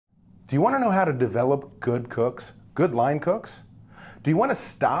Do you want to know how to develop good cooks, good line cooks? Do you want to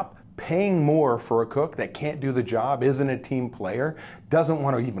stop paying more for a cook that can't do the job, isn't a team player, doesn't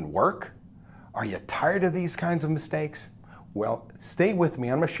want to even work? Are you tired of these kinds of mistakes? Well, stay with me.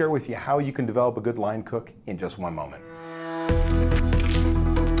 I'm going to share with you how you can develop a good line cook in just one moment.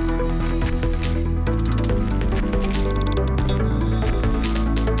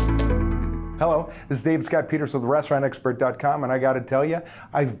 Hello, this is Dave Scott Peters of restaurantexpert.com, and I got to tell you,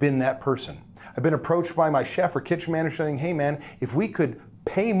 I've been that person. I've been approached by my chef or kitchen manager saying, hey man, if we could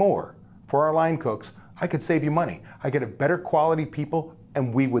pay more for our line cooks, I could save you money. I could have better quality people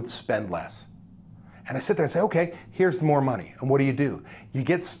and we would spend less. And I sit there and say, okay, here's more money. And what do? You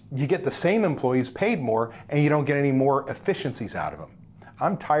get the same employees paid more and you don't get any more efficiencies out of them.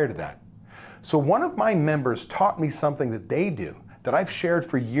 I'm tired of that. So one of my members taught me something that they do that I've shared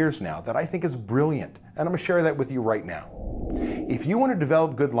for years now that I think is brilliant. And I'm going to share that with you right now. If you want to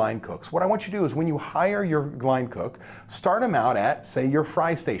develop good line cooks, what I want you to do is when you hire your line cook, start them out at, say, your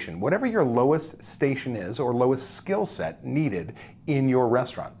fry station, whatever your lowest station is or lowest skill set needed in your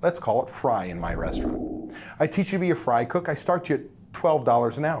restaurant. Let's call it fry in my restaurant. I teach you to be a fry cook. I start you at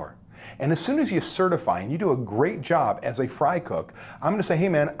 $12 an hour. And as soon as you certify and you do a great job as a fry cook, I'm going to say, hey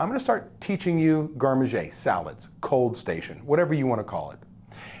man, I'm going to start teaching you garmage, salads, cold station, whatever you want to call it.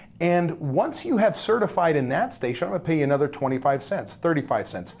 And once you have certified in that station, I'm going to pay you another 25 cents, 35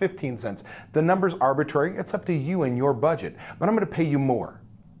 cents, 15 cents. The number's arbitrary. It's up to you and your budget, but I'm going to pay you more.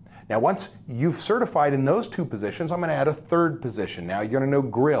 Now, once you've certified in those two positions, I'm going to add a third position. Now, you're going to know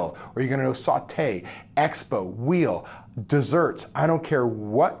grill, or you're going to know saute, expo, wheel, desserts. I don't care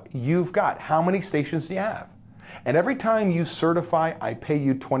what you've got. How many stations do you have? And every time you certify, I pay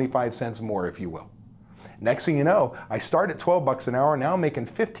you 25 cents more, if you will. Next thing you know, I start at 12 bucks an hour, now I'm making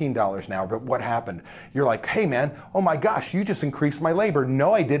 $15 an hour, but what happened? You're like, hey man, oh my gosh, you just increased my labor.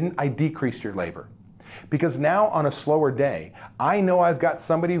 No, I didn't, I decreased your labor. Because now on a slower day, I know I've got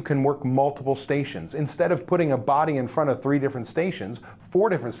somebody who can work multiple stations. Instead of putting a body in front of 3 different stations, 4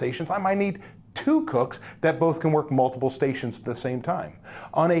 different stations, I might need 2 cooks that both can work multiple stations at the same time.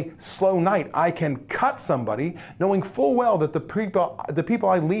 On a slow night, I can cut somebody knowing full well that the people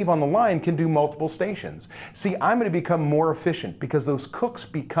I leave on the line can do multiple stations. See, I'm going to become more efficient because those cooks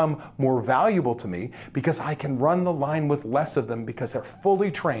become more valuable to me because I can run the line with less of them because they're fully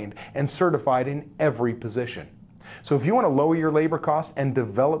trained and certified in every position. So if you want to lower your labor costs and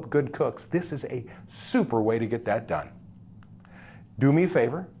develop good cooks, this is a super way to get that done. Do me a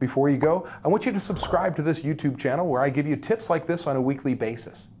favor, before you go, I want you to subscribe to this YouTube channel where I give you tips like this on a weekly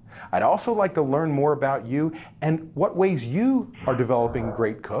basis. I'd also like to learn more about you and what ways you are developing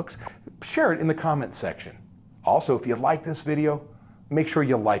great cooks. Share it in the comments section. Also, if you like this video, make sure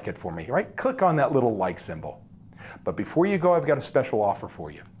you like it for me, right? Click on that little like symbol. But before you go, I've got a special offer for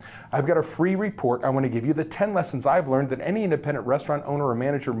you. I've got a free report. I want to give you the 10 lessons I've learned that any independent restaurant owner or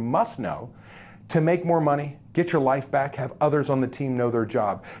manager must know to make more money, get your life back, have others on the team know their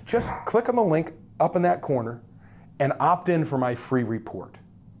job. Just click on the link up in that corner and opt in for my free report.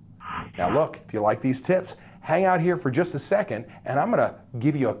 Now look, if you like these tips, hang out here for just a second and I'm going to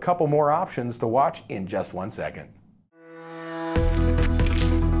give you a couple more options to watch in just 1 second.